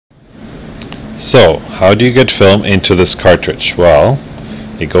So, how do you get film into this cartridge? Well,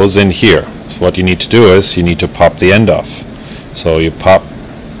 it goes in here. So what you need to do is you need to pop the end off. So you pop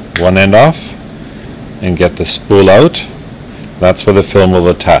one end off and get the spool out. That's where the film will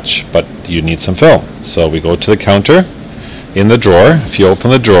attach, but you need some film. So we go to the counter. In the drawer, if you open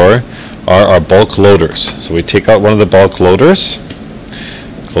the drawer, are our bulk loaders. So we take out one of the bulk loaders,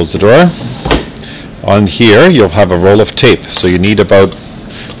 close the drawer. On here you'll have a roll of tape. So you need about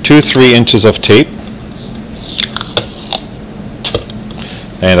 2-3 inches of tape.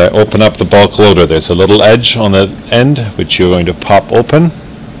 And I open up the bulk loader. There's a little edge on the end which you're going to pop open.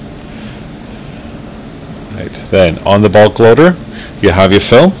 Right. Then on the bulk loader you have your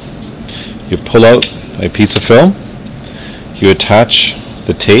film. You pull out a piece of film. You attach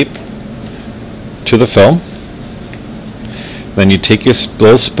the tape to the film. Then you take your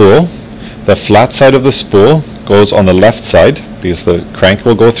little spool. The flat side of the spool goes on the left side because the crank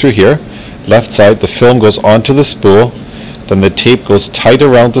will go through here. Left side, the film goes onto the spool. Then the tape goes tight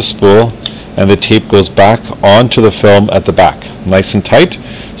around the spool and the tape goes back onto the film at the back. Nice and tight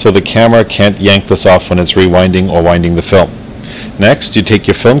so the camera can't yank this off when it's rewinding or winding the film. Next, you take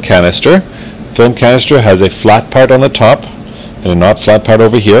your film canister. Film canister has a flat part on the top and a not flat part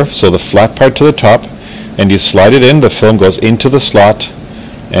over here. So the flat part to the top, and you slide it in. The film goes into the slot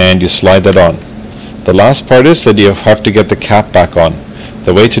and you slide that on. The last part is that you have to get the cap back on.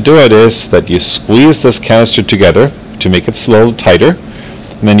 The way to do it is that you squeeze this canister together to make it a little tighter,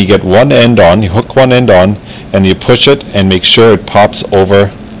 and then you get one end on, you hook one end on, and you push it and make sure it pops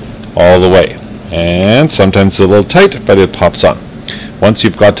over all the way. And sometimes it's a little tight, but it pops on. Once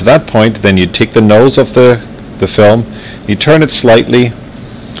you've got to that point, then you take the nose of the film, you turn it slightly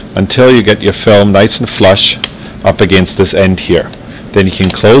until you get your film nice and flush up against this end here. Then you can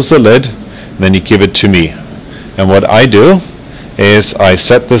close the lid, and then you give it to me. And what I do is I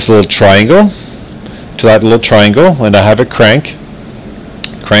set this little triangle to that little triangle, and I have a crank.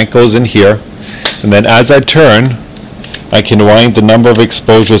 Crank goes in here, and then as I turn, I can wind the number of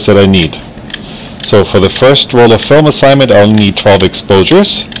exposures that I need. So for the first roll of film assignment, I'll need 12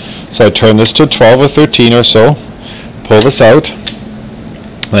 exposures. So I turn this to 12 or 13 or so, pull this out,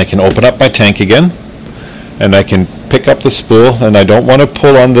 and I can open up my tank again, and I can pick up the spool, and I don't want to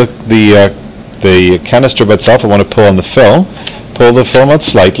pull on the canister by itself. I want to pull on the film. Pull the film out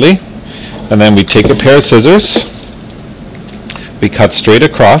slightly, and then we take a pair of scissors. We cut straight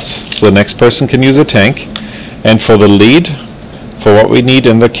across so the next person can use a tank. And for the lead, for what we need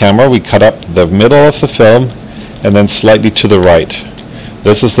in the camera, we cut up the middle of the film and then slightly to the right.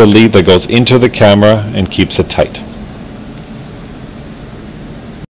 This is the lead that goes into the camera and keeps it tight.